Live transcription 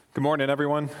Good morning,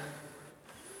 everyone.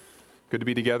 Good to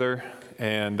be together,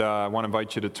 and I want to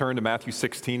invite you to turn to Matthew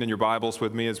 16 in your Bibles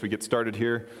with me as we get started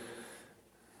here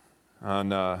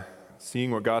on seeing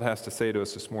what God has to say to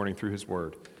us this morning through His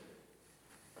Word.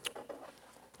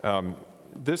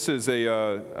 This is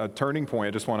a turning point.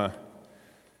 I just want to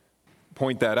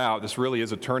point that out. This really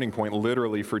is a turning point,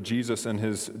 literally, for Jesus and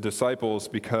His disciples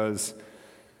because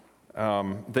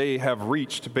they have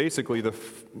reached basically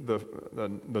the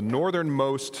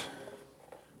northernmost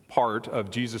part of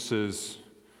Jesus's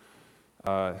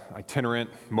itinerant,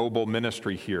 mobile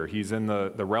ministry here. He's in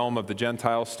the realm of the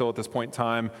Gentiles still at this point in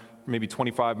time, maybe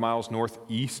 25 miles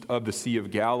northeast of the Sea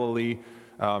of Galilee,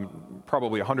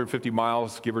 probably 150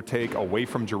 miles, give or take, away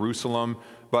from Jerusalem.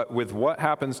 But with what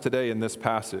happens today in this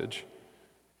passage,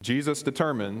 Jesus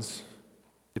determines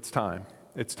it's time.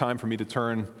 It's time for me to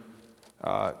turn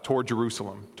toward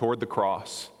Jerusalem, toward the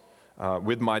cross,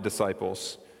 with my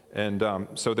disciples. And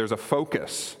so there's a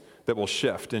focus that will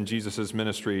shift in Jesus'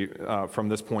 ministry from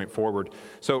this point forward.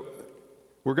 So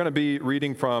we're going to be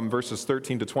reading from verses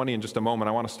 13 to 20 in just a moment.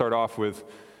 I want to start off with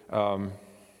kind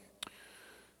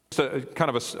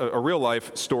of a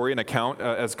real-life story, an account,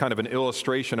 as kind of an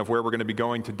illustration of where we're going to be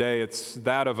going today. It's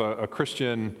that of a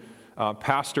Christian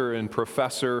pastor and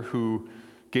professor who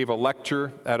gave a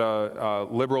lecture at a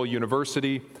liberal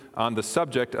university on the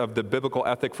subject of the biblical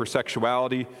ethic for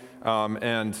sexuality,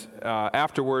 and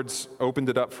afterwards opened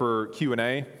it up for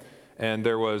Q&A, and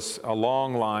there was a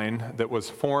long line that was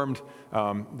formed.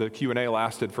 The Q&A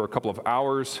lasted for a couple of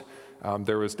hours.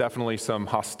 There was definitely some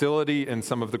hostility in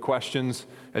some of the questions,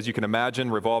 as you can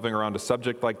imagine, revolving around a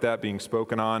subject like that being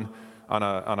spoken on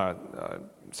a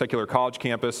secular college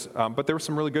campus, but there were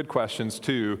some really good questions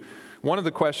too. One of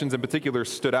the questions in particular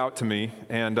stood out to me,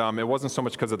 and it wasn't so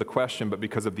much because of the question, but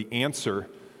because of the answer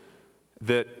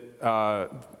that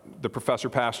the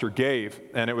pastor gave,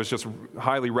 and it was just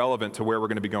highly relevant to where we're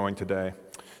going to be going today.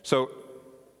 So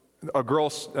a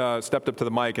girl stepped up to the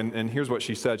mic, and here's what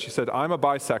she said. She said, "I'm a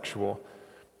bisexual.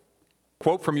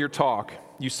 Quote from your talk,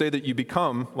 you say that you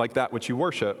become like that which you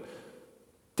worship.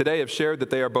 Today have shared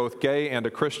that they are both gay and a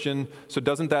Christian, so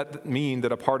doesn't that mean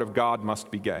that a part of God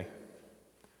must be gay?"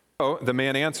 So the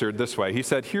man answered this way. He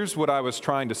said, "Here's what I was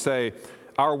trying to say.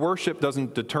 Our worship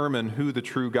doesn't determine who the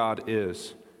true God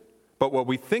is, but what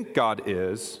we think God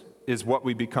is what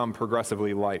we become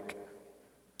progressively like.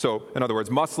 So, in other words,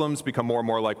 Muslims become more and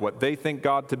more like what they think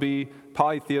God to be.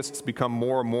 Polytheists become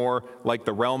more and more like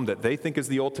the realm that they think is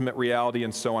the ultimate reality,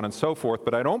 and so on and so forth.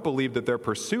 But I don't believe that their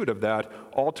pursuit of that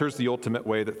alters the ultimate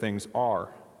way that things are."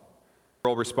 The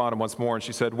girl responded once more, and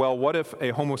she said, "Well, what if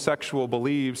a homosexual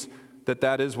believes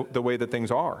that is the way that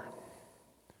things are?"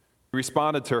 He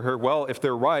responded to her, "Well, if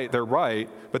they're right,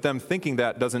 but them thinking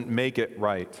that doesn't make it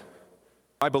right.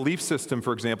 My belief system,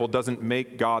 for example, doesn't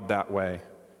make God that way.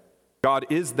 God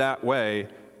is that way,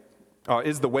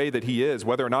 is the way that He is,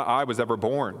 whether or not I was ever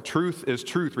born. Truth is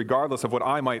truth, regardless of what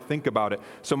I might think about it.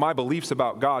 So my beliefs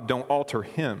about God don't alter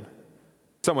Him.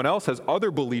 Someone else has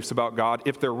other beliefs about God.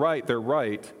 If they're right,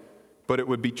 but it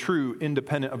would be true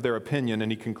independent of their opinion."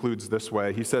 And he concludes this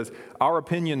way. He says, "Our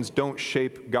opinions don't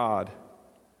shape God.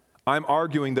 I'm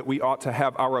arguing that we ought to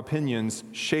have our opinions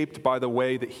shaped by the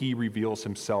way that He reveals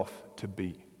Himself to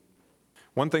be."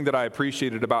 One thing that I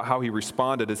appreciated about how he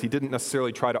responded is he didn't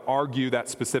necessarily try to argue that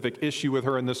specific issue with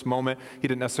her in this moment. He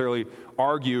didn't necessarily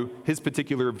argue his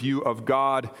particular view of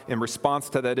God in response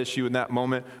to that issue in that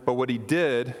moment. But what he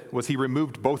did was he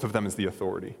removed both of them as the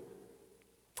authority.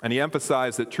 And he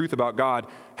emphasized that truth about God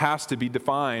has to be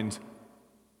defined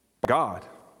by God,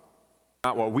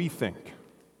 not what we think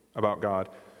about God.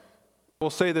 We'll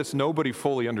say this: nobody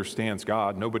fully understands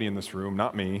God, nobody in this room,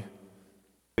 not me.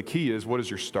 The key is, what is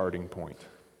your starting point?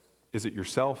 Is it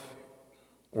yourself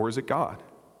or is it God?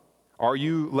 Are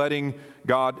you letting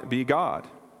God be God?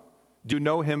 Do you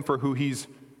know Him for who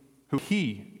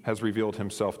He has revealed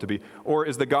Himself to be? Or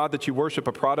is the God that you worship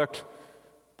a product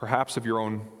perhaps of your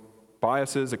own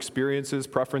biases, experiences,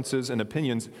 preferences, and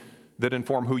opinions that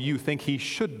inform who you think He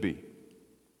should be?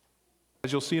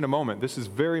 As you'll see in a moment, this is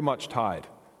very much tied to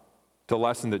the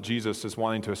lesson that Jesus is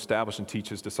wanting to establish and teach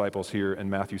His disciples here in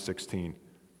Matthew 16.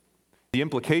 The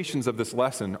implications of this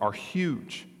lesson are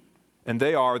huge, and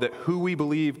they are that who we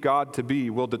believe God to be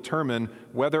will determine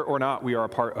whether or not we are a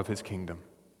part of His kingdom.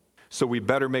 So we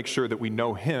better make sure that we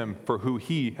know Him for who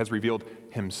He has revealed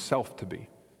Himself to be,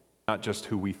 not just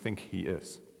who we think He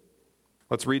is.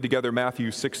 Let's read together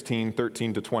Matthew 16,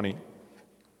 13 to 20.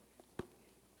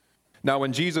 "Now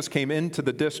when Jesus came into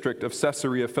the district of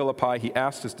Caesarea Philippi, He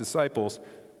asked His disciples,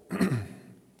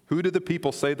 'Who do the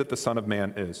people say that the Son of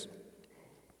Man is?'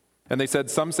 And they said,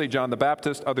 "Some say John the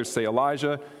Baptist, others say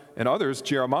Elijah, and others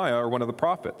Jeremiah or one of the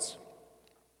prophets."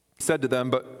 He said to them,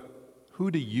 "But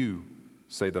who do you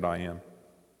say that I am?"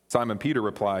 Simon Peter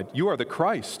replied, "You are the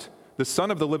Christ, the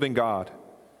Son of the living God."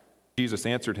 Jesus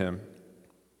answered him,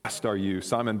 "Blessed are you,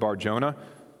 Simon Bar-Jonah.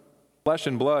 Flesh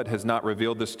and blood has not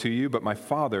revealed this to you, but my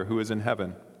Father who is in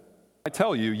heaven. I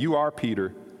tell you, you are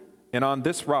Peter, and on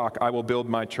this rock I will build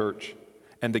my church,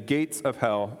 and the gates of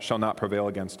hell shall not prevail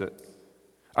against it.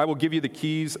 I will give you the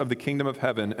keys of the kingdom of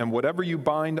heaven, and whatever you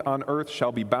bind on earth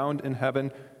shall be bound in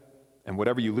heaven, and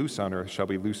whatever you loose on earth shall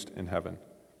be loosed in heaven."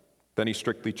 Then he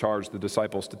strictly charged the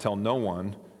disciples to tell no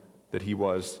one that he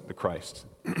was the Christ.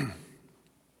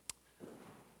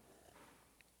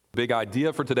 The big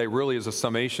idea for today really is a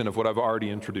summation of what I've already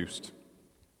introduced.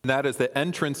 And that is that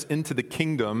entrance into the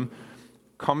kingdom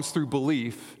comes through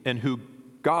belief in who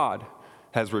God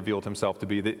has revealed himself to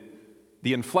be.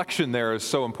 The inflection there is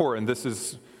so important. This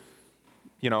is,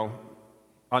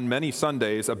 on many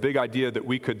Sundays, a big idea that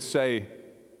we could say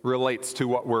relates to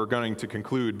what we're going to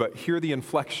conclude. But hear the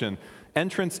inflection.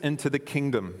 Entrance into the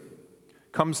kingdom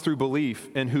comes through belief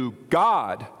in who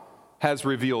God has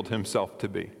revealed himself to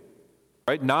be.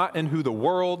 Right? Not in who the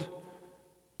world,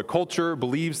 the culture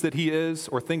believes that he is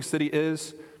or thinks that he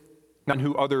is. Not in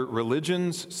who other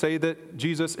religions say that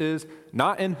Jesus is.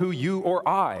 Not in who you or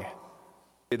I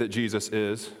say that Jesus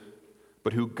is.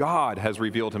 But who God has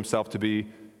revealed himself to be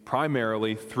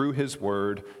primarily through his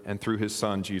word and through his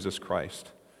Son, Jesus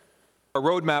Christ. A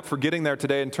roadmap for getting there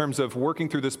today in terms of working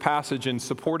through this passage and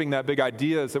supporting that big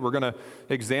idea is that we're going to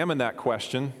examine that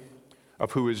question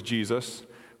of who is Jesus.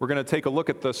 We're going to take a look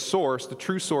at the source, the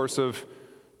true source of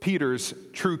Peter's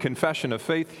true confession of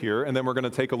faith here, and then we're going to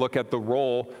take a look at the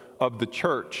role of the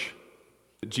church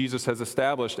that Jesus has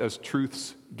established as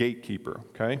truth's gatekeeper,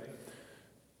 okay?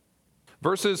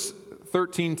 Verses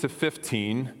 13 to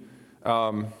 15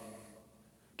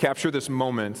 capture this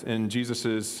moment in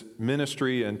Jesus'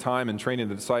 ministry and time and training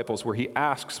the disciples where he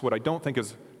asks what I don't think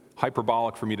is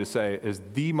hyperbolic for me to say is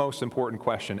the most important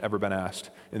question ever been asked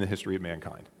in the history of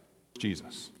mankind.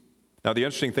 Jesus. Now, the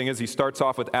interesting thing is he starts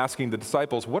off with asking the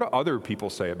disciples, what do other people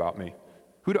say about me?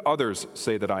 Who do others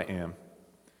say that I am?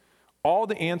 All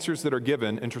the answers that are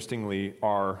given, interestingly,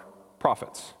 are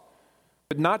prophets.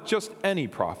 But not just any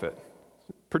prophet,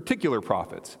 particular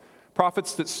prophets.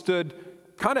 Prophets that stood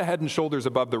kind of head and shoulders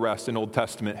above the rest in Old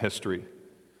Testament history,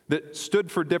 that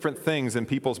stood for different things in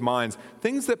people's minds,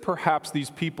 things that perhaps these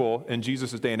people in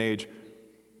Jesus' day and age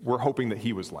were hoping that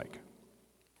he was like.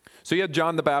 So you had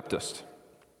John the Baptist.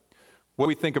 What do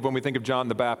we think of when we think of John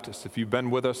the Baptist? If you've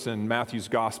been with us in Matthew's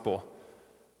gospel,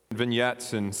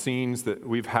 vignettes and scenes that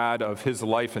we've had of his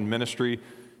life and ministry,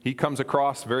 he comes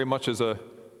across very much as a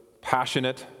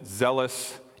passionate,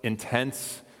 zealous,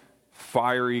 intense,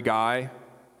 fiery guy.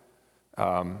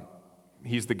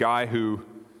 He's the guy who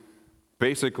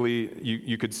basically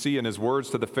you could see in his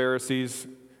words to the Pharisees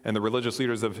and the religious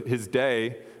leaders of his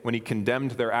day when he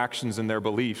condemned their actions and their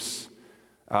beliefs,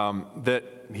 that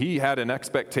he had an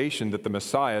expectation that the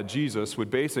Messiah, Jesus,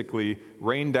 would basically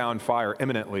rain down fire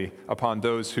imminently upon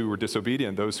those who were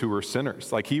disobedient, those who were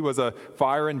sinners. Like he was a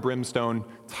fire and brimstone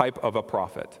type of a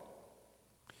prophet.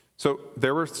 So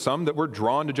there were some that were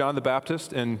drawn to John the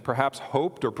Baptist and perhaps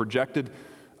hoped or projected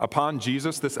upon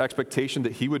Jesus this expectation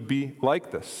that he would be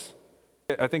like this.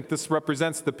 I think this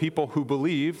represents the people who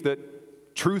believe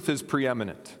that truth is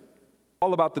preeminent.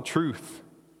 All about the truth.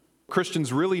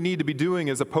 Christians really need to be doing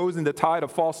is opposing the tide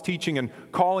of false teaching and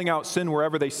calling out sin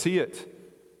wherever they see it.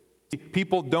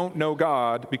 People don't know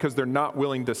God because they're not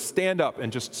willing to stand up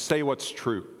and just say what's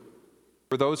true.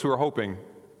 For those who are hoping,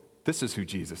 this is who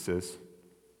Jesus is.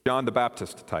 John the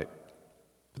Baptist type.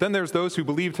 But then there's those who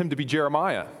believed him to be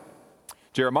Jeremiah.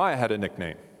 Jeremiah had a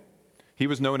nickname. He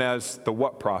was known as the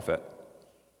what prophet?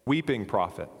 Weeping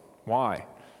prophet. Why?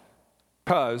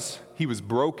 Because he was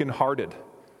brokenhearted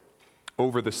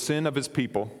over the sin of his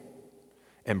people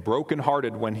and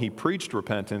brokenhearted when he preached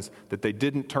repentance that they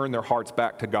didn't turn their hearts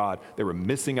back to God. They were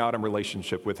missing out on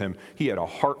relationship with him. He had a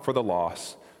heart for the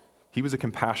lost. He was a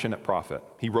compassionate prophet.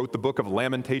 He wrote the book of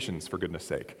Lamentations, for goodness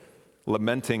sake,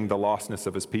 lamenting the lostness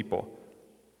of his people.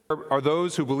 Are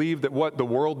those who believe that what the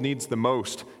world needs the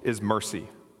most is mercy.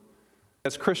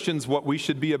 As Christians, what we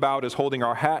should be about is holding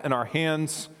our hat in our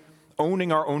hands,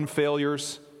 owning our own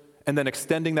failures, and then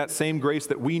extending that same grace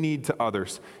that we need to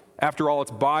others. After all,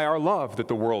 it's by our love that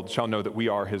the world shall know that we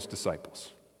are his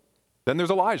disciples. Then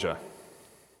there's Elijah.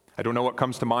 I don't know what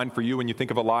comes to mind for you when you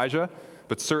think of Elijah,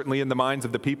 but certainly in the minds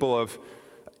of the people of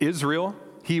Israel,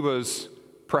 he was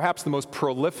perhaps the most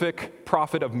prolific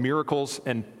prophet of miracles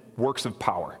and works of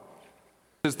power.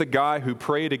 This is the guy who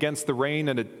prayed against the rain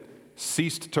and it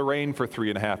ceased to rain for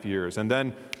 3.5 years, and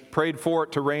then prayed for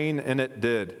it to rain, and it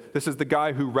did. This is the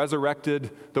guy who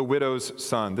resurrected the widow's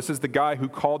son. This is the guy who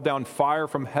called down fire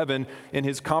from heaven in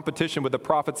his competition with the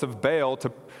prophets of Baal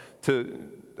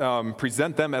to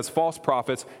present them as false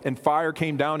prophets, and fire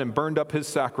came down and burned up his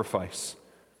sacrifice.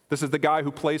 This is the guy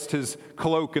who placed his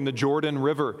cloak in the Jordan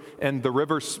River, and the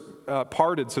river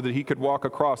parted so that he could walk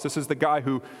across. This is the guy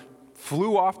who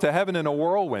flew off to heaven in a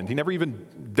whirlwind. He never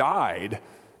even died.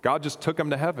 God just took him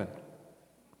to heaven.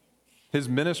 His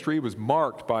ministry was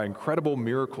marked by incredible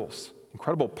miracles,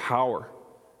 incredible power.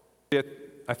 Yet,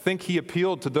 I think he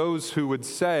appealed to those who would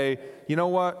say, you know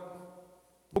what?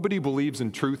 Nobody believes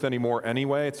in truth anymore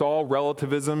anyway. It's all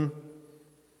relativism,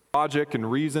 logic and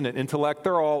reason and intellect.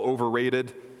 They're all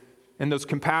overrated. And those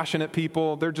compassionate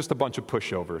people, they're just a bunch of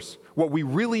pushovers. What we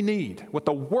really need, what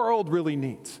the world really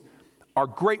needs, are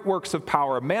great works of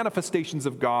power, manifestations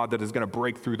of God that is going to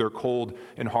break through their cold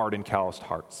and hard and calloused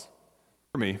hearts.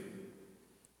 For me,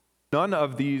 none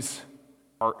of these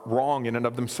are wrong in and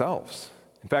of themselves.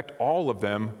 In fact, all of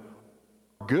them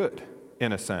are good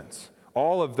in a sense.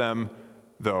 All of them,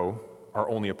 though, are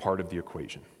only a part of the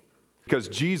equation. Because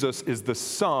Jesus is the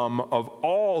sum of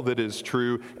all that is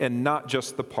true and not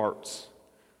just the parts.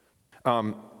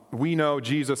 We know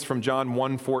Jesus from John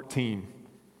 1:14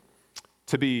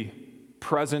 to be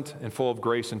present and full of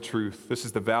grace and truth. This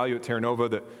is the value at Terra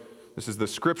Nova this is the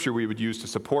scripture we would use to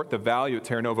support the value at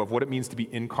Terra Nova of what it means to be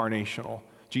incarnational.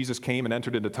 Jesus came and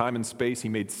entered into time and space. He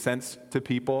made sense to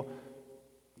people,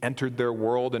 entered their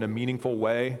world in a meaningful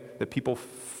way that people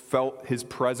felt his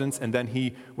presence, and then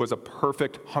he was a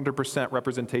perfect 100%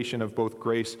 representation of both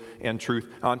grace and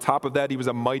truth. On top of that, he was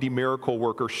a mighty miracle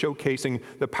worker, showcasing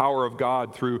the power of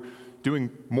God through doing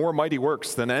more mighty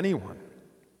works than anyone.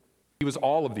 He was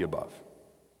all of the above,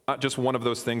 not just one of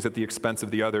those things at the expense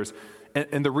of the others.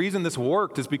 And the reason this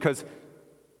worked is because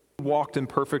he walked in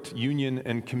perfect union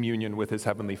and communion with his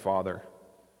heavenly Father.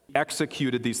 He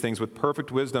executed these things with perfect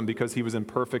wisdom because he was in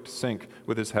perfect sync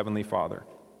with his heavenly Father.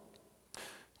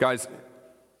 Guys,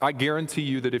 I guarantee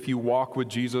you that if you walk with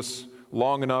Jesus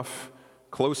long enough,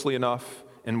 closely enough,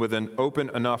 and with an open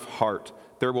enough heart,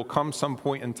 there will come some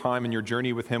point in time in your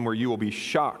journey with him where you will be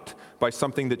shocked by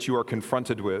something that you are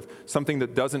confronted with, something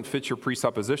that doesn't fit your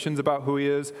presuppositions about who he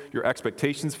is, your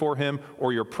expectations for him,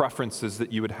 or your preferences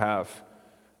that you would have.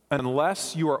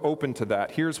 Unless you are open to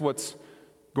that, here's what's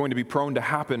going to be prone to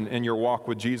happen in your walk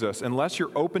with Jesus. Unless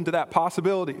you're open to that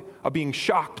possibility of being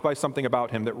shocked by something about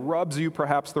him that rubs you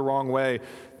perhaps the wrong way,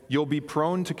 you'll be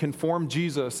prone to conform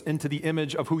Jesus into the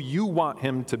image of who you want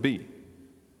him to be.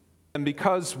 And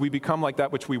because we become like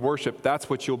that which we worship, that's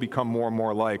what you'll become more and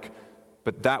more like.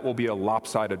 But that will be a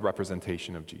lopsided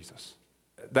representation of Jesus.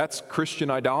 That's Christian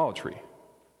idolatry.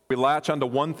 We latch onto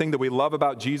one thing that we love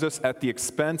about Jesus at the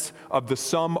expense of the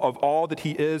sum of all that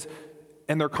he is.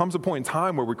 And there comes a point in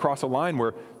time where we cross a line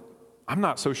where I'm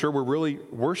not so sure we're really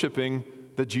worshiping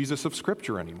the Jesus of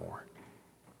Scripture anymore.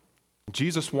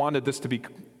 Jesus wanted this to be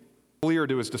clear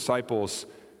to his disciples.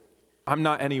 I'm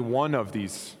not any one of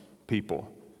these people.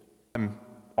 I'm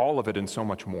all of it and so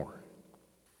much more.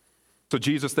 So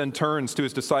Jesus then turns to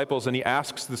his disciples and he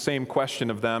asks the same question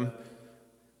of them.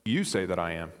 You say that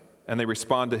I am. And they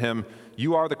respond to him,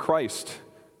 you are the Christ,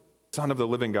 Son of the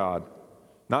living God.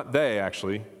 Not they,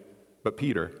 actually, but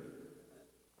Peter.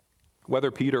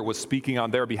 Whether Peter was speaking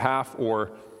on their behalf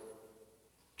or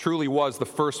truly was the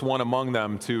first one among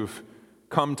them to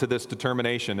come to this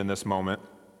determination in this moment,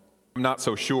 I'm not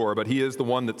so sure, but he is the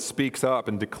one that speaks up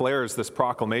and declares this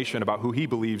proclamation about who he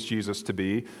believes Jesus to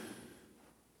be.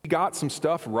 He got some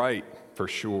stuff right, for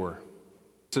sure.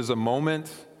 This is a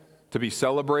moment to be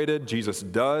celebrated. Jesus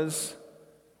does.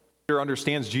 Peter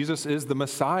understands Jesus is the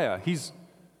Messiah. He's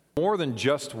more than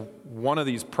just one of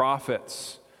these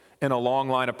prophets in a long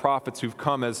line of prophets who've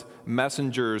come as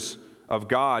messengers of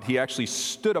God. He actually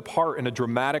stood apart in a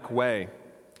dramatic way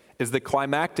as the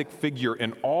climactic figure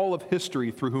in all of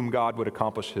history through whom God would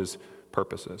accomplish his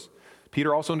purposes.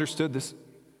 Peter also understood this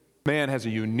man has a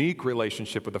unique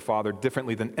relationship with the Father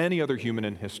differently than any other human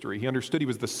in history. He understood he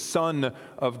was the Son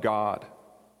of God.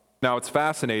 Now, it's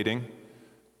fascinating.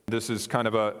 This is kind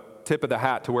of a tip of the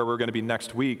hat to where we're going to be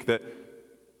next week, that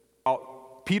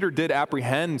Peter did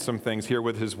apprehend some things here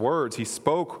with his words. He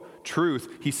spoke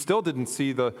truth. He still didn't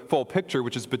see the full picture,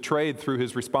 which is betrayed through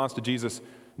his response to Jesus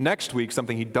next week,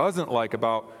 something he doesn't like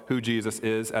about who Jesus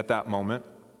is at that moment.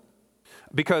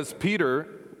 Because Peter,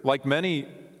 like many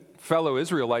fellow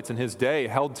Israelites in his day,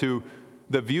 held to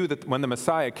the view that when the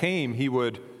Messiah came, he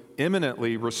would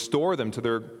imminently restore them to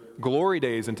their glory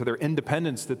days and to their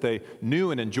independence that they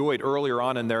knew and enjoyed earlier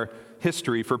on in their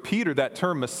history. For Peter, that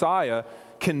term Messiah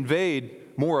conveyed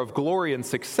more of glory and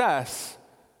success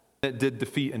than it did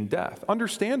defeat and death.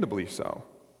 Understandably so.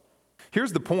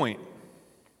 Here's the point.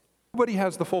 Nobody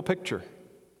has the full picture.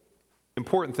 The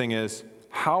important thing is,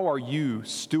 how are you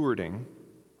stewarding,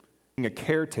 being a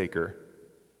caretaker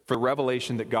for the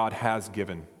revelation that God has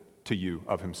given to you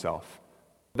of himself,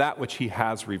 that which he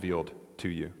has revealed to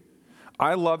you?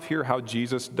 I love here how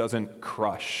Jesus doesn't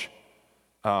crush.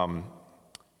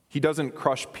 He doesn't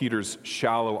crush Peter's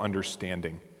shallow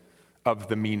understanding of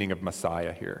the meaning of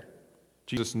Messiah here.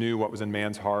 Jesus knew what was in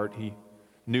man's heart. He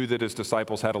knew that his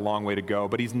disciples had a long way to go,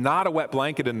 but he's not a wet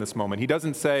blanket in this moment. He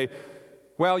doesn't say,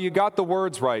 well, you got the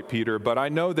words right, Peter, but I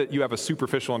know that you have a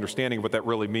superficial understanding of what that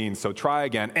really means, so try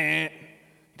again.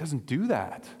 He doesn't do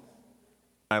that.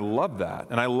 I love that,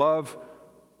 and I love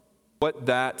what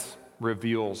that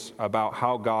reveals about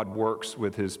how God works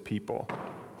with his people.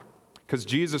 Because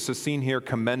Jesus is seen here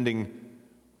commending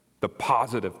the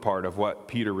positive part of what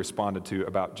Peter responded to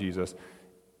about Jesus.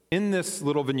 In this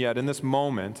little vignette, in this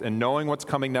moment, and knowing what's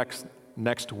coming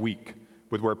next week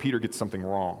with where Peter gets something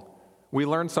wrong, we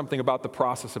learn something about the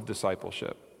process of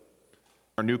discipleship.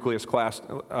 Our nucleus class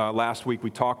last week,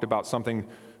 we talked about something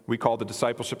we call the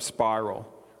discipleship spiral,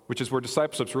 which is where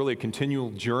discipleship is really a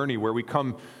continual journey where we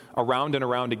come around and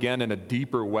around again in a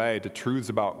deeper way to truths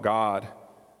about God.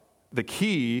 The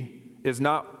key is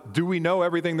not, do we know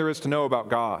everything there is to know about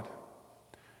God?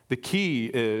 The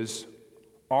key is,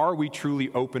 are we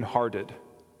truly open-hearted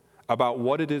about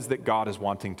what it is that God is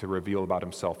wanting to reveal about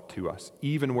himself to us,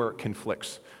 even where it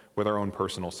conflicts with our own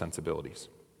personal sensibilities?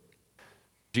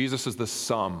 Jesus is the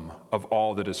sum of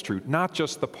all that is true, not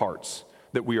just the parts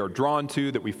that we are drawn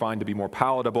to, that we find to be more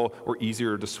palatable or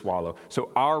easier to swallow. So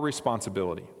our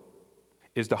responsibility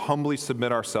is to humbly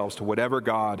submit ourselves to whatever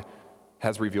God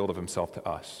has revealed of himself to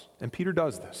us. And Peter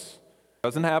does this. He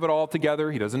doesn't have it all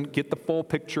together. He doesn't get the full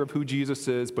picture of who Jesus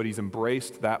is, but he's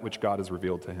embraced that which God has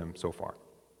revealed to him so far.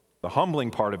 The humbling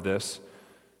part of this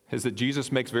is that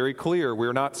Jesus makes very clear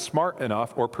we're not smart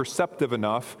enough or perceptive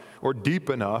enough or deep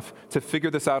enough to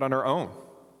figure this out on our own.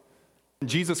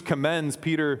 Jesus commends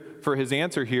Peter for his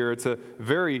answer here. It's a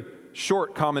very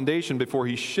short commendation before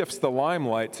he shifts the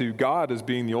limelight to God as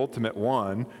being the ultimate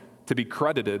one to be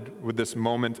credited with this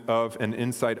moment of an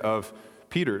insight of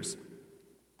Peter's.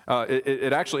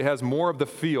 It actually has more of the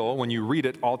feel, when you read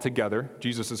it all together,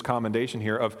 Jesus' commendation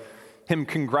here, of him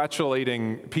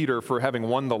congratulating Peter for having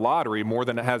won the lottery more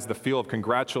than it has the feel of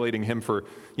congratulating him for,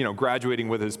 graduating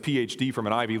with his PhD from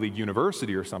an Ivy League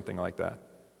university or something like that.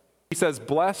 He says,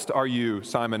 "Blessed are you,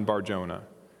 Simon Bar-Jonah."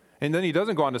 And then he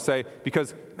doesn't go on to say,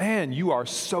 because, man, you are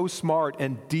so smart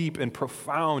and deep and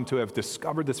profound to have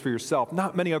discovered this for yourself.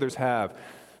 Not many others have.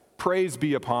 Praise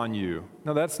be upon you.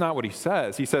 No, that's not what he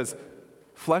says. He says,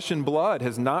 flesh and blood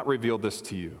has not revealed this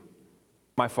to you.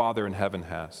 My Father in heaven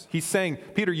has. He's saying,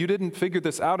 Peter, you didn't figure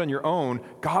this out on your own.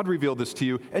 God revealed this to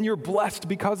you, and you're blessed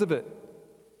because of it.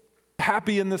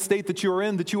 Happy in the state that you are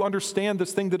in, that you understand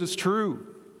this thing that is true.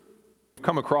 I've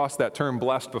come across that term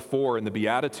blessed before in the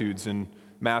Beatitudes in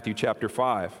Matthew chapter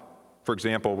 5, for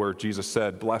example, where Jesus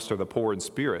said, blessed are the poor in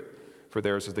spirit, for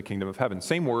theirs is the kingdom of heaven.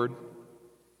 Same word,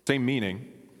 same meaning.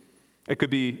 It could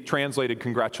be translated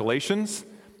congratulations,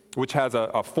 which has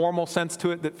a formal sense to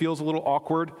it that feels a little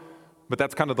awkward, but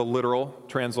that's kind of the literal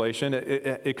translation.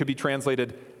 It could be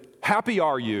translated, happy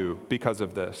are you because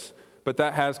of this, but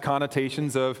that has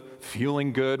connotations of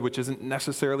feeling good, which isn't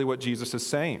necessarily what Jesus is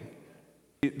saying.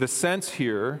 The sense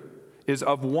here is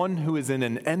of one who is in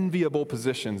an enviable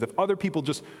position. If other people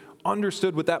just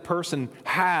understood what that person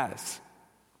has,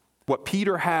 what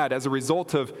Peter had as a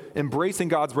result of embracing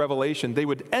God's revelation, they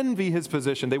would envy his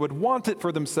position. They would want it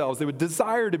for themselves. They would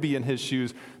desire to be in his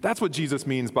shoes. That's what Jesus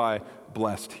means by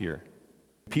blessed here.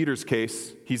 In Peter's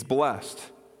case, he's blessed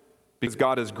because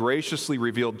God has graciously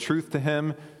revealed truth to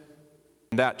him.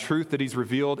 And that truth that he's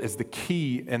revealed is the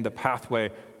key and the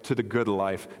pathway to the good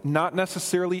life. Not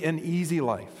necessarily an easy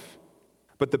life,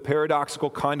 but the paradoxical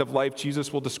kind of life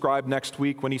Jesus will describe next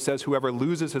week when he says, whoever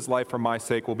loses his life for my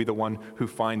sake will be the one who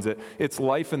finds it. It's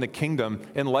life in the kingdom,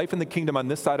 and life in the kingdom on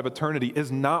this side of eternity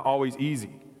is not always easy.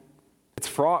 It's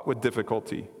fraught with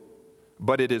difficulty,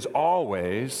 but it is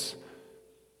always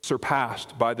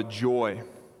surpassed by the joy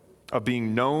of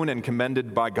being known and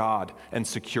commended by God and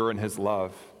secure in his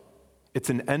love. It's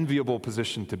an enviable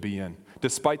position to be in,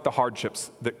 despite the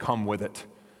hardships that come with it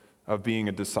of being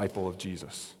a disciple of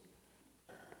Jesus.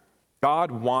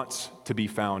 God wants to be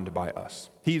found by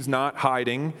us. He's not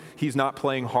hiding. He's not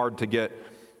playing hard to get.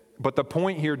 But the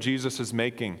point here Jesus is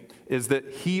making is that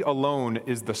he alone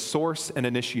is the source and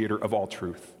initiator of all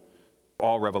truth,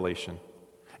 all revelation.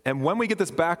 And when we get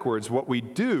this backwards, what we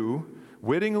do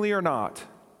wittingly or not,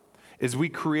 is we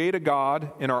create a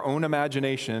God in our own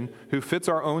imagination who fits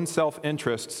our own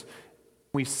self-interests.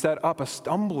 We set up a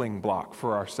stumbling block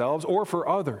for ourselves or for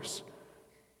others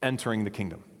entering the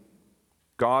kingdom.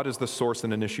 God is the source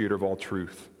and initiator of all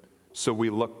truth, so we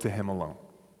look to him alone.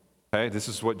 Okay, this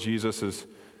is what Jesus is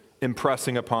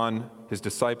impressing upon his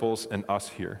disciples and us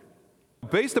here.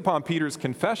 Based upon Peter's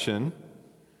confession,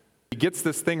 he gets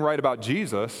this thing right about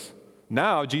Jesus.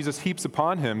 Now Jesus heaps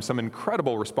upon him some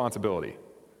incredible responsibility,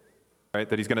 right,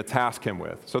 that he's going to task him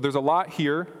with. So there's a lot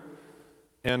here,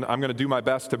 and I'm going to do my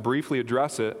best to briefly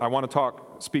address it. I want to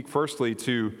speak firstly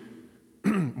to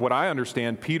what I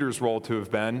understand Peter's role to have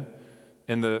been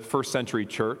in the first century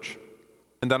church.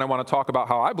 And then I want to talk about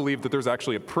how I believe that there's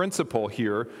actually a principle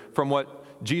here from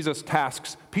what Jesus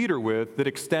tasks Peter with that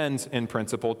extends in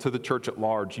principle to the church at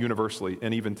large, universally,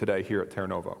 and even today here at Terra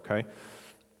Nova, okay?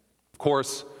 Of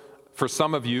course, for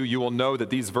some of you, you will know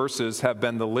that these verses have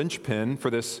been the linchpin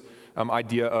for this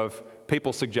idea of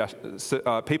papal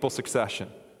succession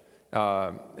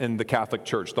in the Catholic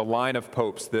Church. The line of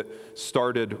popes that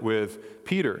started with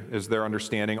Peter is their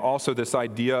understanding. Also, this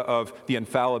idea of the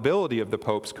infallibility of the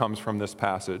popes comes from this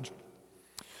passage.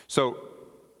 So,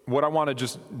 what I want to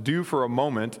just do for a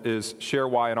moment is share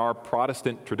why in our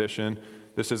Protestant tradition,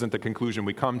 this isn't the conclusion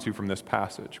we come to from this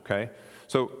passage, okay?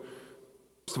 So,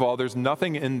 first of all, there's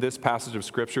nothing in this passage of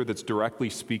Scripture that's directly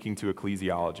speaking to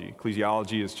ecclesiology.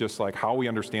 Ecclesiology is just like how we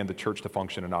understand the church to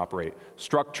function and operate.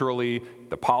 Structurally,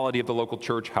 the polity of the local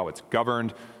church, how it's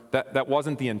governed. That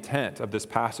wasn't the intent of this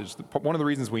passage. One of the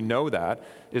reasons we know that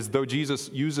is though Jesus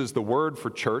uses the word for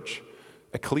church,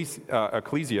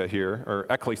 ecclesia here, or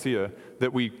ecclesia,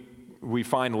 that we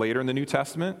find later in the New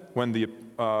Testament when the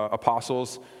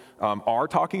apostles are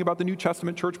talking about the New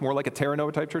Testament church, more like a Terra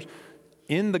Nova type church.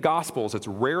 In the Gospels, it's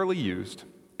rarely used,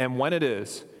 and when it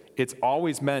is, it's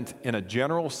always meant in a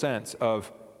general sense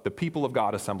of the people of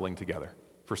God assembling together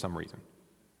for some reason.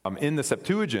 In the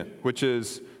Septuagint, which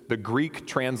is the Greek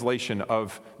translation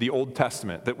of the Old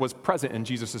Testament that was present in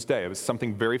Jesus' day, it was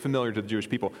something very familiar to the Jewish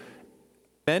people.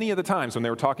 Many of the times when they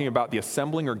were talking about the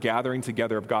assembling or gathering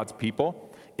together of God's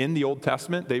people, in the Old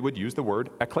Testament, they would use the word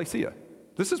ecclesia.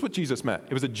 This is what Jesus meant.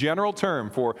 It was a general term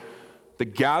for the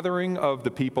gathering of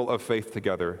the people of faith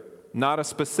together, not a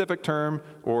specific term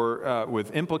or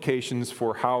with implications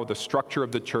for how the structure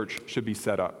of the church should be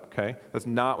set up, okay? That's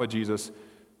not what Jesus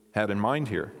had in mind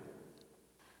here.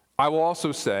 I will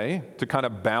also say, to kind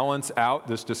of balance out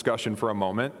this discussion for a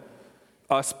moment,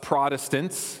 us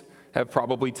Protestants have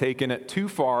probably taken it too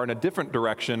far in a different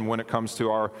direction when it comes to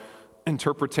our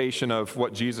interpretation of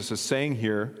what Jesus is saying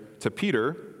here to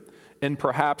Peter, and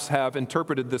perhaps have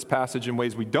interpreted this passage in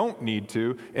ways we don't need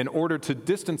to in order to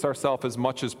distance ourselves as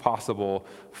much as possible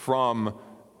from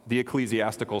the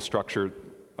ecclesiastical structure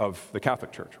of the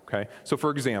Catholic Church, okay? So for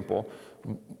example,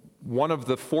 one of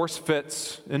the force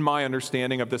fits in my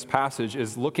understanding of this passage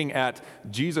is looking at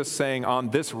Jesus saying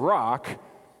on this rock,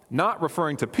 not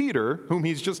referring to Peter, whom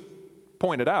he's just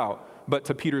pointed out, but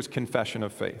to Peter's confession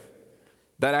of faith.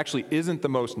 That actually isn't the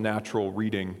most natural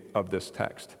reading of this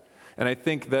text. And I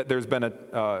think that there's been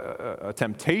a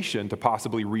temptation to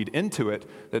possibly read into it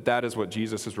that is what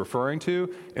Jesus is referring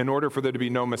to in order for there to be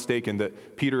no mistaken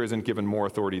that Peter isn't given more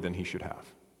authority than he should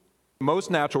have. The most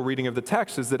natural reading of the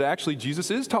text is that actually Jesus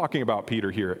is talking about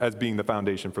Peter here as being the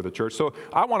foundation for the church. So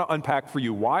I want to unpack for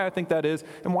you why I think that is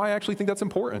and why I actually think that's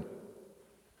important.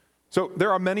 So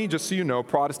there are many, just so you know,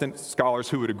 Protestant scholars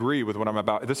who would agree with what I'm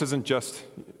about. This isn't just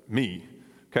me.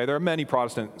 Okay, there are many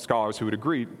Protestant scholars who would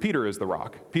agree Peter is the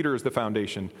rock. Peter is the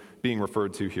foundation being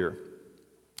referred to here.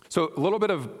 So a little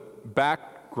bit of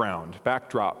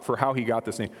backdrop for how he got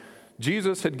this name.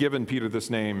 Jesus had given Peter this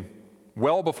name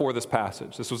well before this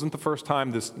passage. This wasn't the first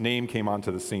time this name came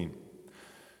onto the scene.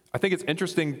 I think it's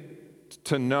interesting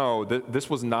to know that this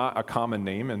was not a common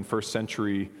name in first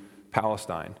century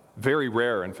Palestine. Very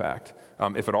rare, in fact,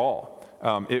 if at all.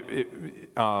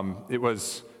 It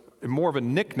was more of a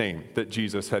nickname that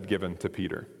Jesus had given to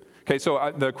Peter. Okay,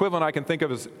 so the equivalent I can think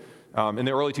of is in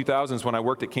the early 2000s when I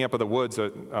worked at Camp of the Woods,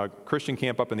 a Christian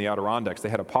camp up in the Adirondacks. They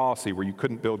had a policy where you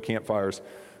couldn't build campfires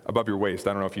above your waist.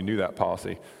 I don't know if you knew that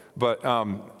policy. But,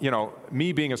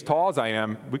 me being as tall as I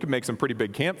am, we could make some pretty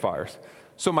big campfires.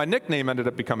 So my nickname ended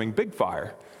up becoming Big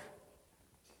Fire.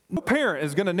 No parent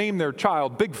is going to name their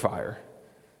child Big Fire.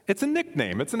 It's a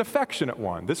nickname. It's an affectionate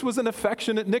one. This was an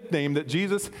affectionate nickname that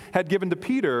Jesus had given to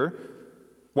Peter,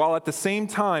 while at the same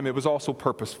time it was also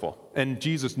purposeful. And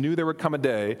Jesus knew there would come a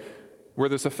day where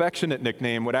this affectionate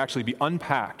nickname would actually be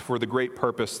unpacked for the great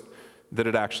purpose that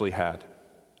it actually had.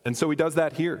 And so he does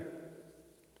that here.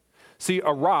 See,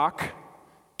 a rock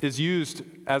is used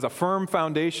as a firm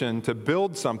foundation to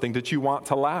build something that you want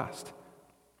to last.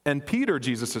 And Peter,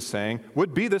 Jesus is saying,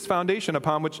 would be this foundation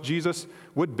upon which Jesus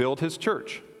would build his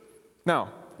church.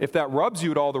 Now, if that rubs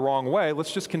you at all the wrong way,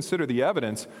 let's just consider the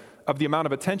evidence of the amount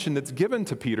of attention that's given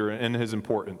to Peter and his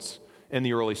importance in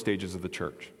the early stages of the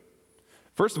church.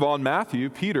 First of all, in Matthew,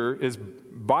 Peter is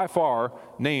by far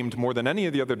named more than any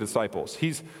of the other disciples.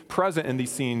 He's present in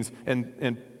these scenes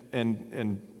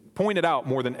and pointed out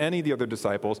more than any of the other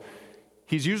disciples.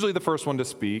 He's usually the first one to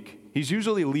speak. He's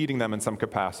usually leading them in some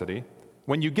capacity.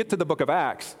 When you get to the book of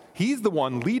Acts, he's the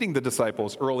one leading the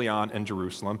disciples early on in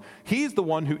Jerusalem. He's the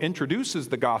one who introduces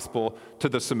the gospel to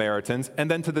the Samaritans and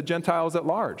then to the Gentiles at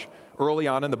large early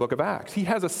on in the book of Acts. He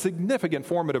has a significant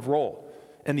formative role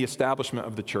in the establishment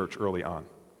of the church early on.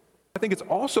 I think it's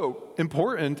also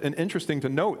important and interesting to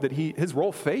note that his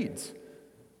role fades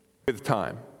with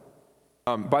time.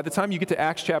 By the time you get to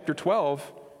Acts chapter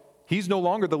 12, he's no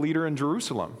longer the leader in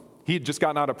Jerusalem. He had just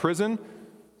gotten out of prison.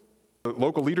 The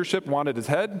local leadership wanted his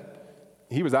head.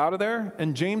 He was out of there,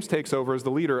 and James takes over as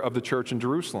the leader of the church in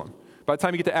Jerusalem. By the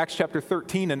time you get to Acts chapter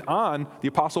 13 and on, the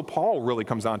Apostle Paul really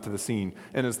comes onto the scene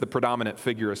and is the predominant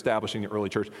figure establishing the early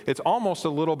church. It's almost a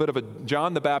little bit of a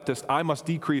John the Baptist, I must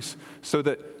decrease so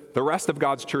that the rest of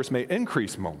God's church may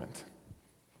increase moment.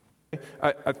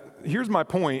 Here's my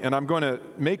point, and I'm going to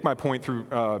make my point through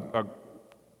a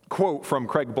quote from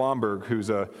Craig Blomberg,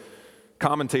 who's a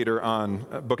commentator on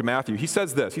book of Matthew. He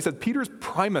says this. He said, Peter's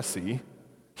primacy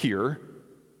here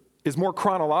is more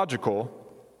chronological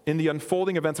in the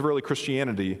unfolding events of early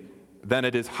Christianity than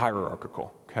it is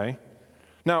hierarchical, okay?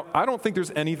 Now, I don't think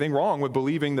there's anything wrong with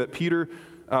believing that Peter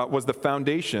was the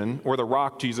foundation or the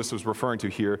rock Jesus was referring to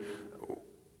here.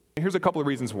 Here's a couple of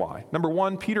reasons why. Number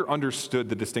one, Peter understood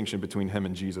the distinction between him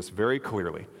and Jesus very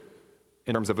clearly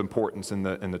in terms of importance in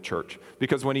the church.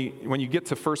 Because when you get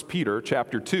to 1 Peter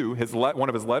chapter 2, one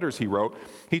of his letters he wrote,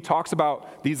 he talks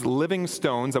about these living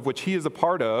stones of which he is a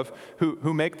part of,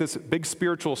 who make this big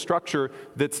spiritual structure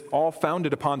that's all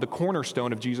founded upon the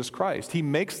cornerstone of Jesus Christ. He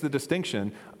makes the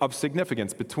distinction of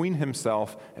significance between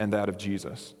himself and that of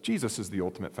Jesus. Jesus is the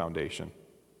ultimate foundation.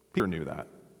 Peter knew that.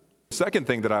 The second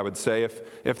thing that I would say,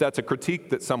 if that's a critique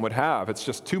that some would have, it's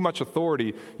just too much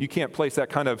authority. You can't place that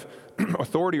kind of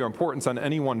authority or importance on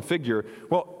any one figure.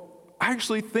 Well, I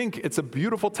actually think it's a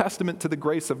beautiful testament to the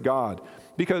grace of God.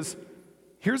 Because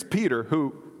here's Peter,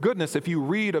 who, goodness, if you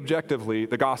read objectively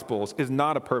the Gospels, is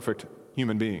not a perfect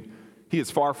human being. He is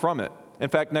far from it. In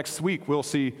fact, next week we'll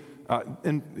see,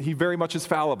 and he very much is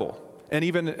fallible. And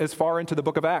even as far into the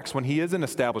book of Acts, when he is an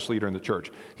established leader in the church,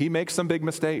 he makes some big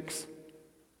mistakes.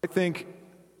 I think,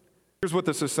 here's what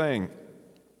this is saying.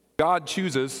 God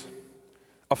chooses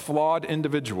a flawed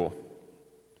individual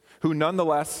who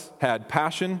nonetheless had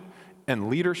passion and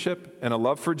leadership and a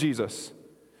love for Jesus,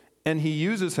 and he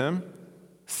uses him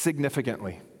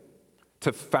significantly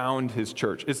to found his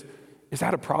church. Is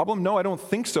that a problem? No, I don't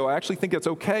think so. I actually think it's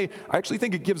okay. I actually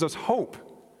think it gives us hope.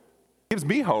 It gives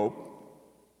me hope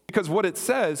because what it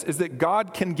says is that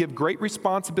God can give great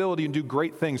responsibility and do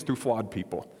great things through flawed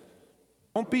people.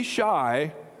 Don't be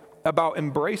shy about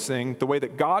embracing the way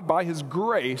that God, by his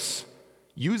grace,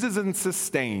 uses and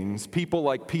sustains people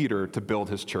like Peter to build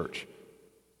his church.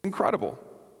 Incredible.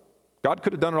 God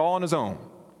could have done it all on his own,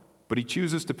 but he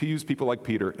chooses to use people like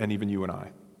Peter and even you and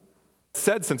I.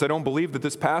 Said, since I don't believe that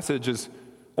this passage is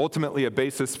ultimately a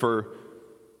basis for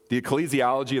the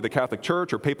ecclesiology of the Catholic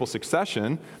Church or papal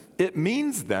succession, it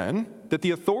means then that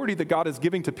the authority that God is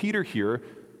giving to Peter here,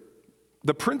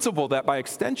 the principle that by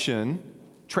extension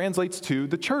translates to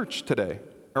the church today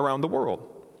around the world.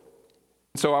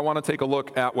 So I want to take a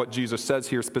look at what Jesus says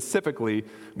here specifically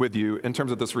with you in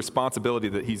terms of this responsibility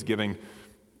that he's giving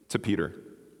to Peter.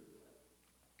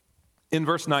 In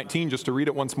verse 19, just to read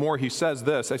it once more, he says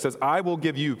this. He says, I will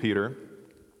give you, Peter,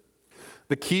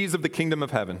 the keys of the kingdom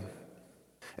of heaven.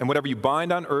 And whatever you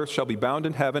bind on earth shall be bound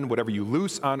in heaven. Whatever you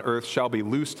loose on earth shall be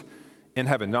loosed in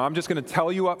heaven. Now, I'm just going to tell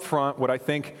you up front what I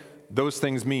think those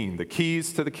things mean. The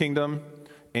keys to the kingdom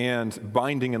and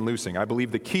binding and loosing. I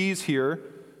believe the keys here,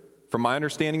 from my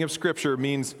understanding of Scripture,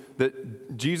 means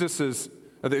that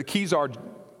the keys are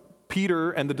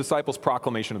Peter and the disciples'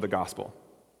 proclamation of the gospel.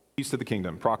 Keys to the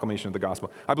kingdom, proclamation of the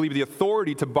gospel. I believe the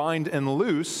authority to bind and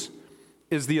loose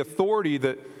is the authority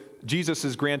that Jesus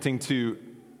is granting to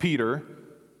Peter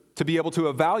to be able to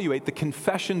evaluate the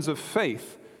confessions of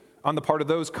faith on the part of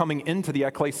those coming into the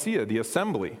ecclesia, the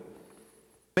assembly.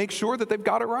 Make sure that they've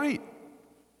got it right.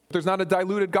 There's not a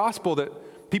diluted gospel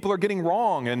that people are getting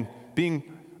wrong and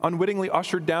being unwittingly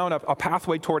ushered down a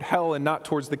pathway toward hell and not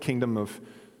towards the kingdom of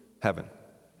heaven.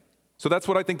 So that's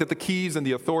what I think that the keys and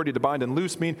the authority to bind and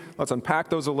loose mean. Let's unpack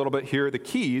those a little bit here. The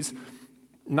keys,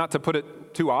 not to put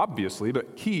it too obviously,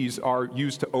 but keys are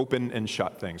used to open and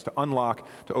shut things, to unlock,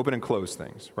 to open and close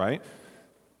things, right?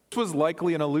 This was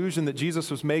likely an allusion that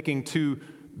Jesus was making to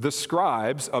the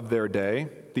scribes of their day,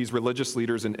 these religious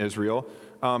leaders in Israel,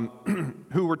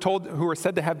 who were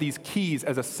said to have these keys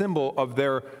as a symbol of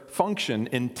their function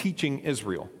in teaching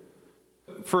Israel.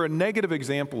 For a negative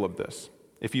example of this,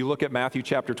 if you look at Matthew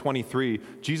chapter 23,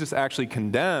 Jesus actually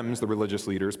condemns the religious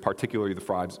leaders, particularly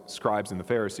the scribes and the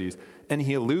Pharisees, and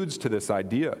he alludes to this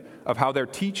idea of how their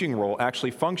teaching role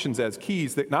actually functions as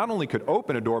keys that not only could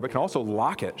open a door, but can also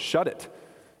lock it, shut it,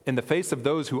 in the face of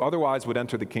those who otherwise would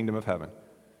enter the kingdom of heaven.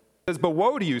 It says, "But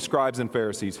woe to you, scribes and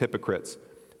Pharisees, hypocrites,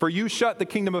 for you shut the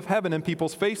kingdom of heaven in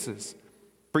people's faces.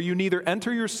 For you neither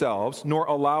enter yourselves nor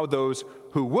allow those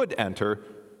who would enter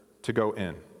to go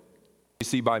in." You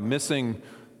see, by missing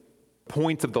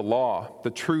point of the law,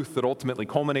 the truth that ultimately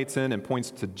culminates in and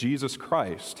points to Jesus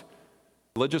Christ,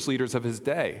 religious leaders of his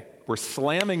day were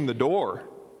slamming the door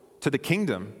to the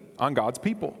kingdom on God's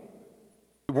people.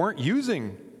 They weren't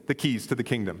using the keys to the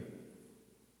kingdom.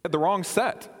 They had the wrong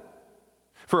set.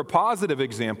 For a positive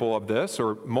example of this,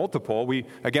 or multiple, we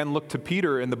again look to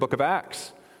Peter in the book of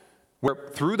Acts, where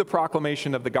through the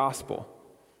proclamation of the gospel,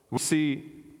 we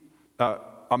see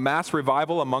a mass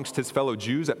revival amongst his fellow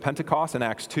Jews at Pentecost in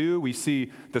Acts 2. We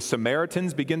see the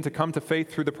Samaritans begin to come to faith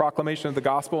through the proclamation of the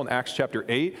gospel in Acts chapter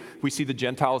 8. We see the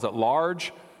Gentiles at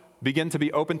large begin to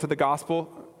be open to the gospel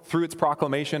through its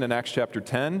proclamation in Acts chapter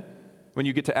 10. When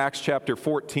you get to Acts chapter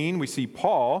 14, we see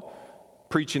Paul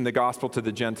preaching the gospel to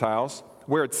the Gentiles,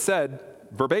 where it's said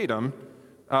verbatim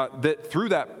that through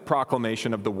that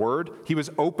proclamation of the word, he was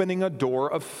opening a door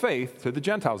of faith to the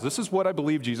Gentiles. This is what I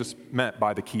believe Jesus meant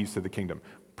by the keys to the kingdom,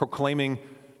 proclaiming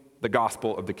the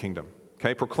gospel of the kingdom.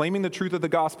 Okay, proclaiming the truth of the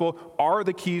gospel are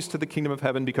the keys to the kingdom of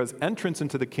heaven, because entrance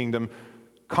into the kingdom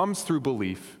comes through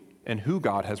belief in who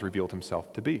God has revealed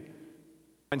himself to be.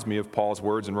 Reminds me of Paul's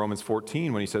words in Romans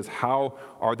 14 when he says, "How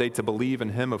are they to believe in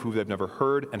him of whom they've never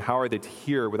heard, and how are they to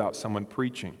hear without someone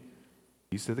preaching?"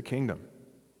 Keys to the kingdom.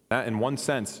 That, in one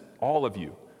sense, all of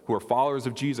you who are followers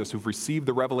of Jesus, who've received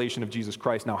the revelation of Jesus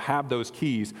Christ, now have those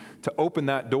keys to open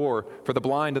that door for the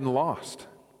blind and the lost.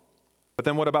 But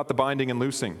then what about the binding and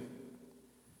loosing?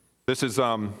 This is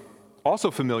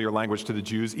also familiar language to the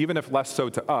Jews, even if less so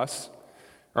to us.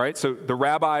 All right, so the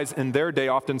rabbis in their day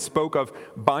often spoke of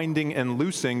binding and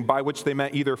loosing, by which they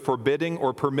meant either forbidding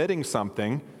or permitting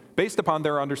something based upon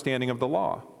their understanding of the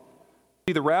law.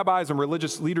 The rabbis and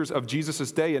religious leaders of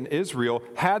Jesus' day in Israel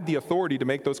had the authority to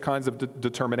make those kinds of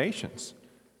determinations.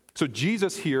 So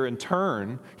Jesus here, in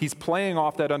turn, he's playing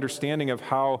off that understanding of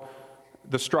how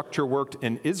the structure worked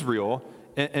in Israel,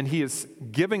 and he is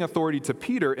giving authority to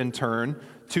Peter, in turn,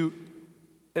 to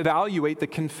evaluate the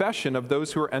confession of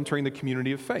those who are entering the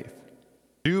community of faith.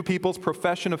 Do people's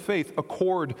profession of faith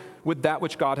accord with that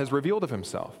which God has revealed of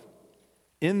himself?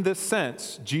 In this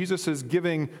sense, Jesus is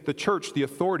giving the church the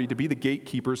authority to be the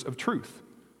gatekeepers of truth.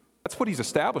 That's what he's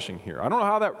establishing here. I don't know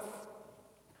how that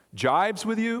jibes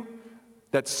with you.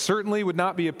 That certainly would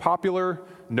not be a popular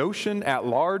notion at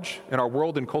large in our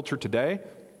world and culture today.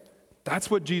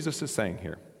 That's what Jesus is saying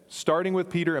here, starting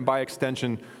with Peter and by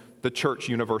extension, the church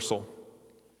universal.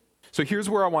 So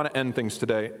here's where I want to end things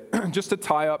today, just to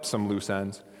tie up some loose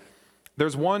ends.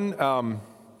 There's one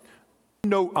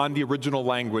note on the original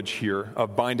language here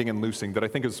of binding and loosing that I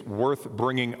think is worth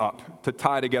bringing up to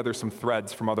tie together some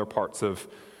threads from other parts of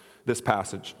this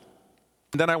passage.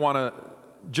 And then I want to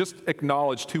just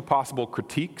acknowledge two possible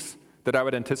critiques that I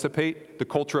would anticipate the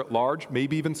culture at large,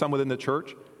 maybe even some within the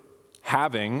church,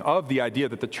 having of the idea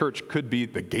that the church could be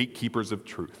the gatekeepers of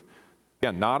truth.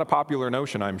 Again, not a popular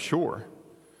notion, I'm sure.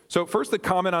 So first, the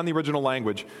comment on the original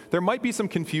language. There might be some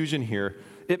confusion here.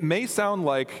 It may sound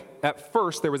like, at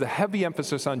first, there was a heavy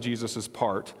emphasis on Jesus'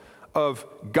 part of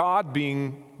God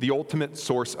being the ultimate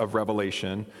source of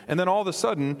revelation, and then all of a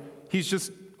sudden, he's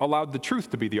just allowed the church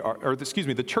to be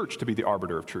the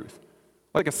arbiter of truth.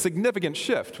 Like a significant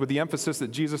shift with the emphasis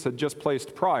that Jesus had just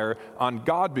placed prior on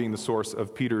God being the source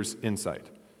of Peter's insight.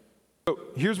 So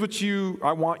here's what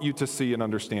I want you to see and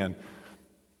understand.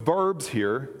 Verbs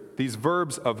here, these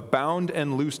verbs of bound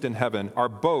and loosed in heaven, are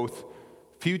both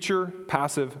future,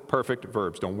 passive, perfect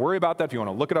verbs. Don't worry about that. If you want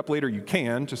to look it up later, you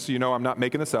can, just so you know I'm not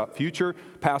making this up. Future,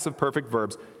 passive, perfect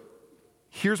verbs.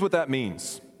 Here's what that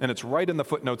means, and it's right in the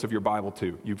footnotes of your Bible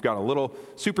too. You've got a little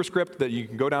superscript that you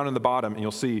can go down in the bottom, and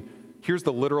you'll see, here's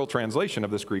the literal translation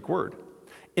of this Greek word.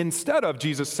 Instead of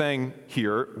Jesus saying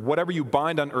here, whatever you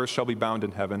bind on earth shall be bound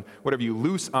in heaven, whatever you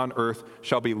loose on earth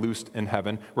shall be loosed in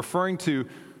heaven, referring to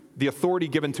the authority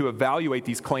given to evaluate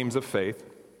these claims of faith,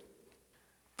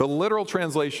 the literal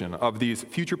translation of these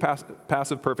future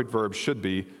passive perfect verbs should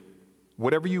be,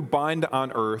 whatever you bind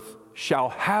on earth shall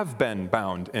have been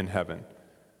bound in heaven.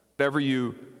 Whatever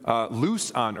you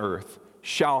loose on earth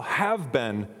shall have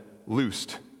been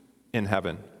loosed in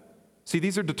heaven. See,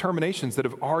 these are determinations that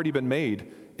have already been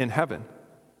made in heaven.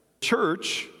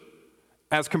 Church,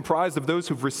 as comprised of those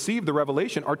who've received the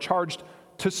revelation, are charged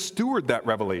to steward that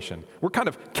revelation. We're kind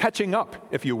of catching up,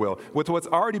 if you will, with what's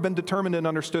already been determined and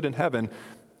understood in heaven,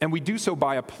 and we do so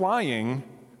by applying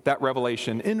that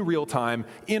revelation in real time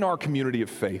in our community of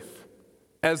faith,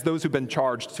 as those who've been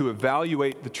charged to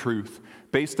evaluate the truth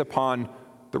based upon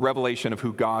the revelation of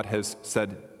who God has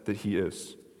said that he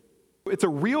is. It's a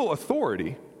real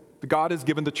authority that God has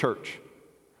given the church,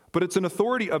 but it's an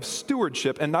authority of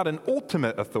stewardship and not an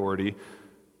ultimate authority.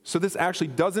 So this actually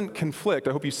doesn't conflict,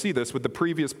 I hope you see this, with the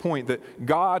previous point that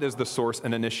God is the source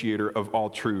and initiator of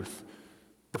all truth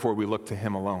before we look to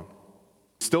him alone.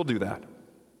 Still do that.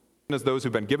 As those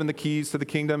who've been given the keys to the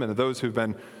kingdom and those who've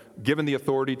been given the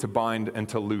authority to bind and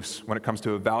to loose when it comes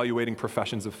to evaluating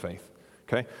professions of faith.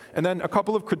 Okay? And then a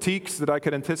couple of critiques that I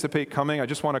could anticipate coming. I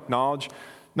just want to acknowledge.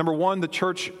 Number one, the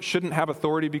church shouldn't have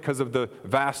authority because of the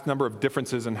vast number of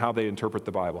differences in how they interpret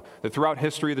the Bible. That throughout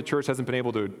history, the church hasn't been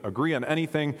able to agree on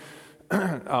anything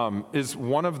is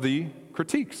one of the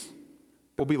critiques that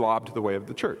will be lobbed the way of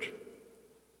the church.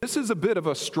 This is a bit of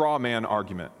a straw man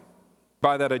argument.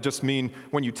 By that, I just mean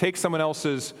when you take someone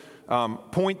else's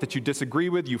point that you disagree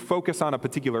with, you focus on a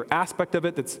particular aspect of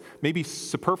it that's maybe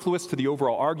superfluous to the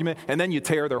overall argument, and then you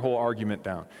tear their whole argument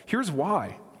down. Here's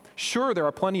why. Sure, there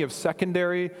are plenty of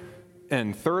secondary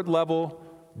and third level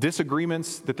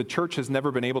disagreements that the church has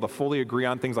never been able to fully agree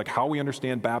on, things like how we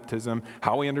understand baptism,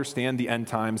 how we understand the end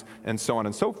times, and so on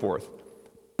and so forth.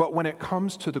 But when it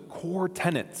comes to the core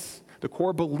tenets, the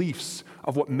core beliefs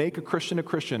of what make a Christian,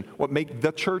 what make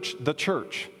the church,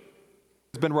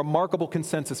 there's been remarkable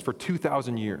consensus for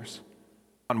 2,000 years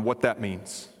on what that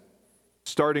means,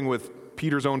 starting with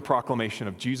Peter's own proclamation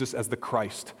of Jesus as the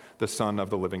Christ, the Son of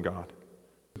the living God.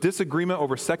 Disagreement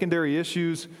over secondary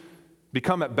issues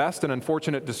become at best an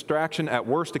unfortunate distraction, at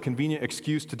worst a convenient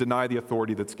excuse to deny the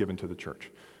authority that's given to the church.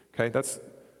 Okay, that's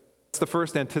the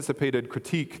first anticipated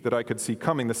critique that I could see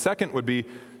coming. The second would be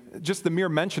just the mere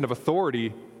mention of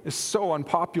authority is so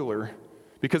unpopular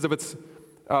because of its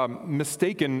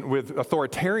mistaken with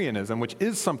authoritarianism, which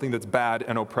is something that's bad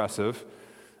and oppressive.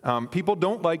 People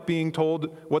don't like being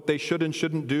told what they should and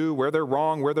shouldn't do, where they're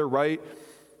wrong, where they're right.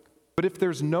 But if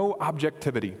there's no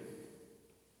objectivity,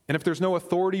 and if there's no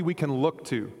authority we can look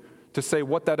to say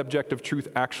what that objective truth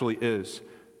actually is,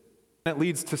 it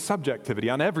leads to subjectivity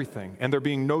on everything, and there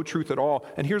being no truth at all.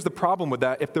 And here's the problem with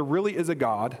that. If there really is a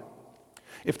God,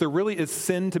 if there really is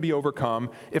sin to be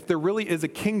overcome, if there really is a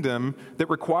kingdom that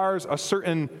requires a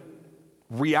certain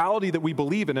reality that we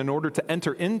believe in order to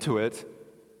enter into it,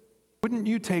 wouldn't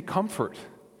you take comfort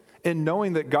in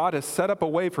knowing that God has set up a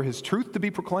way for his truth to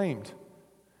be proclaimed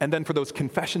and then for those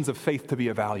confessions of faith to be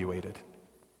evaluated,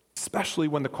 especially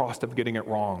when the cost of getting it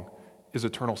wrong is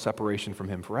eternal separation from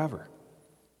him forever?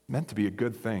 Meant to be a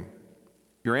good thing.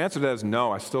 Your answer to that is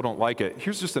no, I still don't like it.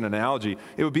 Here's just an analogy.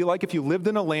 It would be like if you lived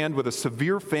in a land with a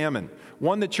severe famine,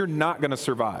 one that you're not going to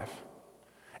survive.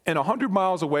 And 100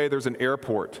 miles away, there's an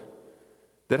airport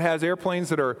that has airplanes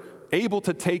that are able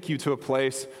to take you to a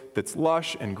place that's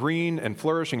lush and green and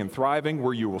flourishing and thriving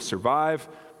where you will survive.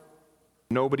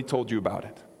 Nobody told you about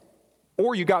it.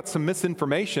 Or you got some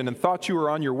misinformation and thought you were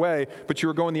on your way, but you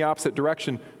were going the opposite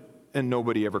direction and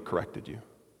nobody ever corrected you.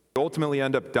 You ultimately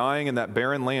end up dying in that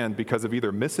barren land because of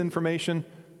either misinformation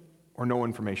or no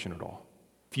information at all.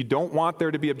 If you don't want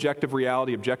there to be objective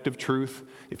reality, objective truth,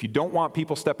 if you don't want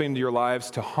people stepping into your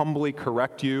lives to humbly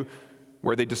correct you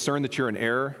where they discern that you're in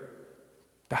error,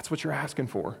 that's what you're asking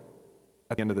for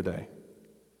at the end of the day.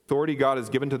 Authority God has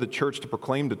given to the church to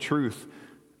proclaim the truth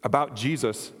about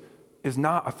Jesus is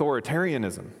not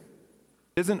authoritarianism.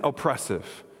 It isn't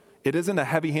oppressive. It isn't a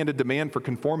heavy-handed demand for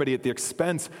conformity at the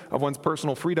expense of one's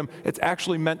personal freedom. It's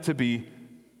actually meant to be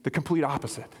the complete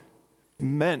opposite.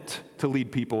 Meant to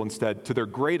lead people instead to their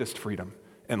greatest freedom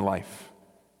in life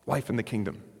in the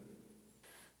kingdom.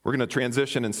 We're going to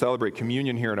transition and celebrate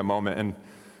communion here in a moment. And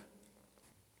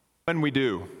when we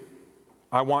do,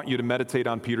 I want you to meditate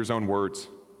on Peter's own words.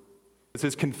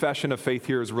 His confession of faith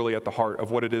here is really at the heart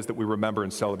of what it is that we remember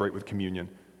and celebrate with communion.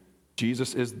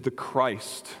 Jesus is the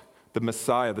Christ, the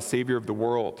Messiah, the Savior of the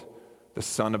world, the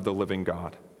Son of the living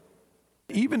God.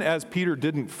 Even as Peter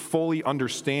didn't fully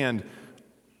understand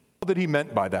all that he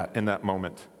meant by that in that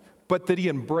moment, but that he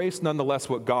embraced nonetheless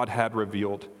what God had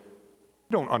revealed.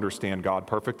 We don't understand God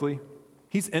perfectly.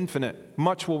 He's infinite.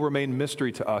 Much will remain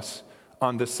mystery to us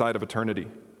on this side of eternity.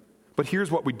 But here's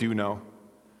what we do know.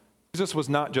 Jesus was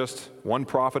not just one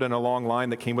prophet in a long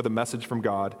line that came with a message from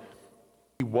God.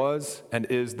 He was and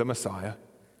is the Messiah,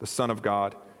 the Son of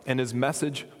God, and his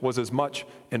message was as much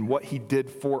in what he did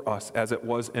for us as it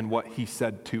was in what he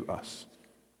said to us.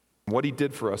 What he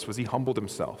did for us was he humbled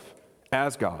himself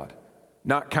as God,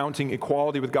 not counting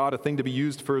equality with God a thing to be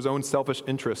used for his own selfish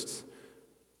interests.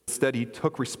 Instead, he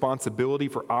took responsibility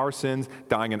for our sins,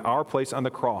 dying in our place on the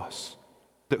cross,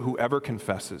 that whoever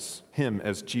confesses him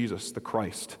as Jesus the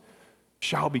Christ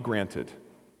shall be granted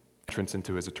entrance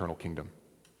into his eternal kingdom.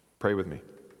 Pray with me.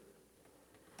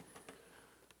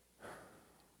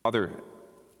 Father,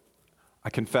 I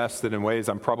confess that in ways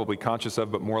I'm probably conscious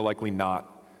of, but more likely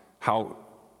not, how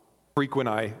frequent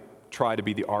I try to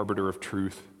be the arbiter of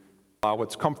truth, allow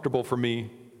what's comfortable for me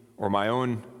or my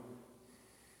own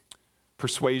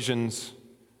persuasions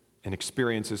and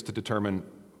experiences to determine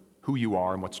who you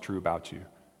are and what's true about you.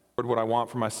 Lord, what I want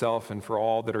for myself and for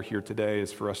all that are here today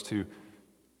is for us to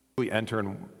really enter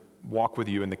and walk with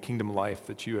you in the kingdom life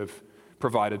that you have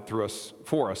provided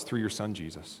for us through your Son,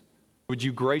 Jesus. Would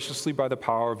you graciously, by the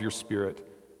power of your Spirit,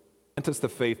 grant us the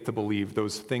faith to believe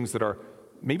those things that are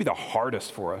maybe the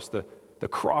hardest for us, the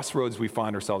crossroads we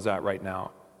find ourselves at right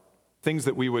now, things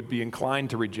that we would be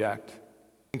inclined to reject,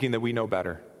 thinking that we know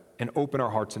better, and open our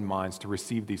hearts and minds to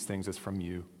receive these things as from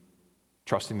you,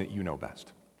 trusting that you know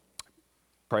best.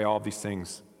 Pray all of these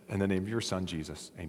things in the name of your Son, Jesus. Amen.